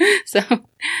 Yay. Yeah. So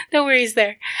no worries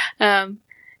there.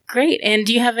 Great. And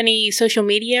do you have any social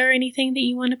media or anything that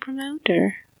you want to promote,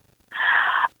 or?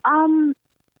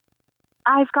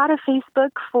 I've got a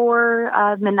Facebook for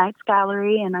Midnight's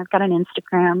Gallery, and I've got an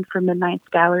Instagram for Midnight's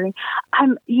Gallery. I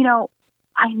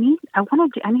need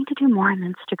to do more on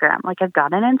Instagram. I've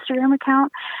got an Instagram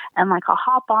account, and I'll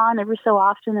hop on every so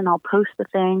often and I'll post the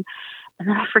thing, and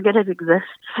then I forget it exists.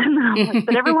 And then I'm like,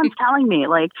 but everyone's telling me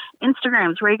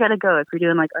Instagram's where you got to go if you're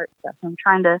doing art stuff. I'm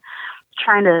trying to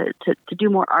do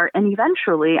more art, and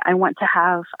eventually I want to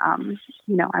have I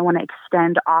want to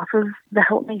extend off of the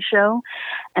Help Me show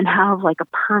and have a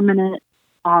permanent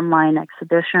online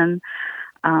exhibition.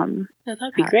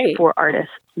 That'd be great for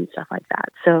artists and stuff like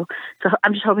that. So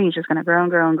I'm just hoping it's just going to grow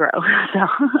and grow and grow. So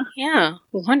yeah,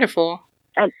 wonderful.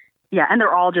 And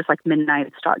they're all just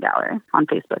midnights.gallery on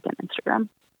Facebook and Instagram.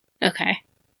 Okay.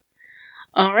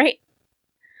 All right.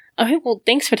 Well,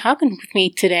 thanks for talking with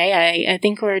me today. I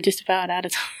think we're just about out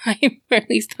of time, or at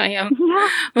least I am. Yeah.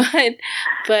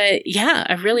 But yeah,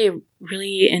 I really,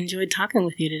 really enjoyed talking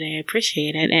with you today. I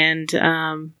appreciate it.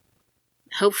 And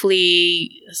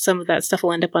hopefully some of that stuff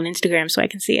will end up on Instagram so I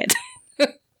can see it.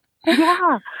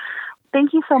 Yeah.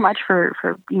 Thank you so much for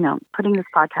putting this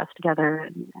podcast together.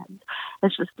 And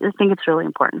it's just, I think it's really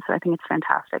important. So I think it's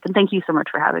fantastic. And thank you so much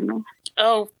for having me.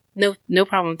 Oh, no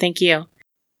problem. Thank you.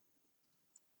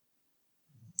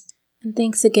 And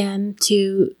thanks again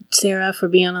to Sarah for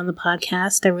being on the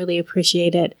podcast. I really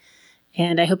appreciate it.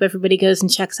 And I hope everybody goes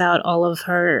and checks out all of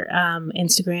her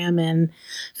Instagram and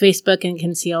Facebook and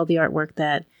can see all the artwork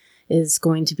that is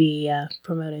going to be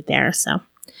promoted there.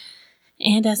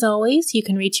 And as always, you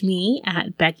can reach me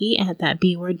at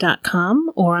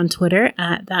Becky@thatbword.com or on Twitter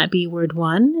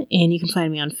 @thatbword1. And you can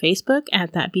find me on Facebook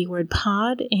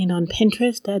 @thatbwordpod and on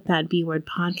Pinterest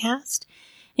 @thatbwordpodcast.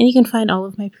 And you can find all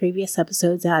of my previous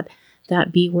episodes at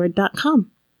thatbword.com.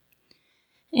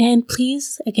 And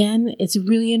please, again, it's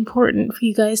really important for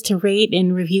you guys to rate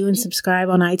and review and subscribe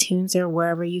on iTunes or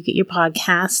wherever you get your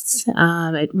podcasts.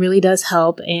 It really does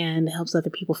help and helps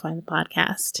other people find the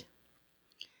podcast.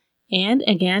 And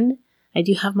again, I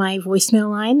do have my voicemail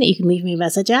line that you can leave me a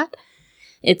message at.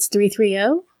 It's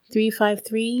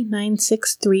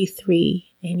 330-353-9633.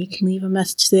 And you can leave a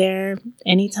message there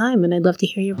anytime, and I'd love to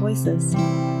hear your voices.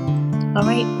 All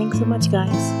right, thanks so much,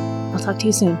 guys. I'll talk to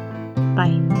you soon.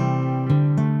 Bye.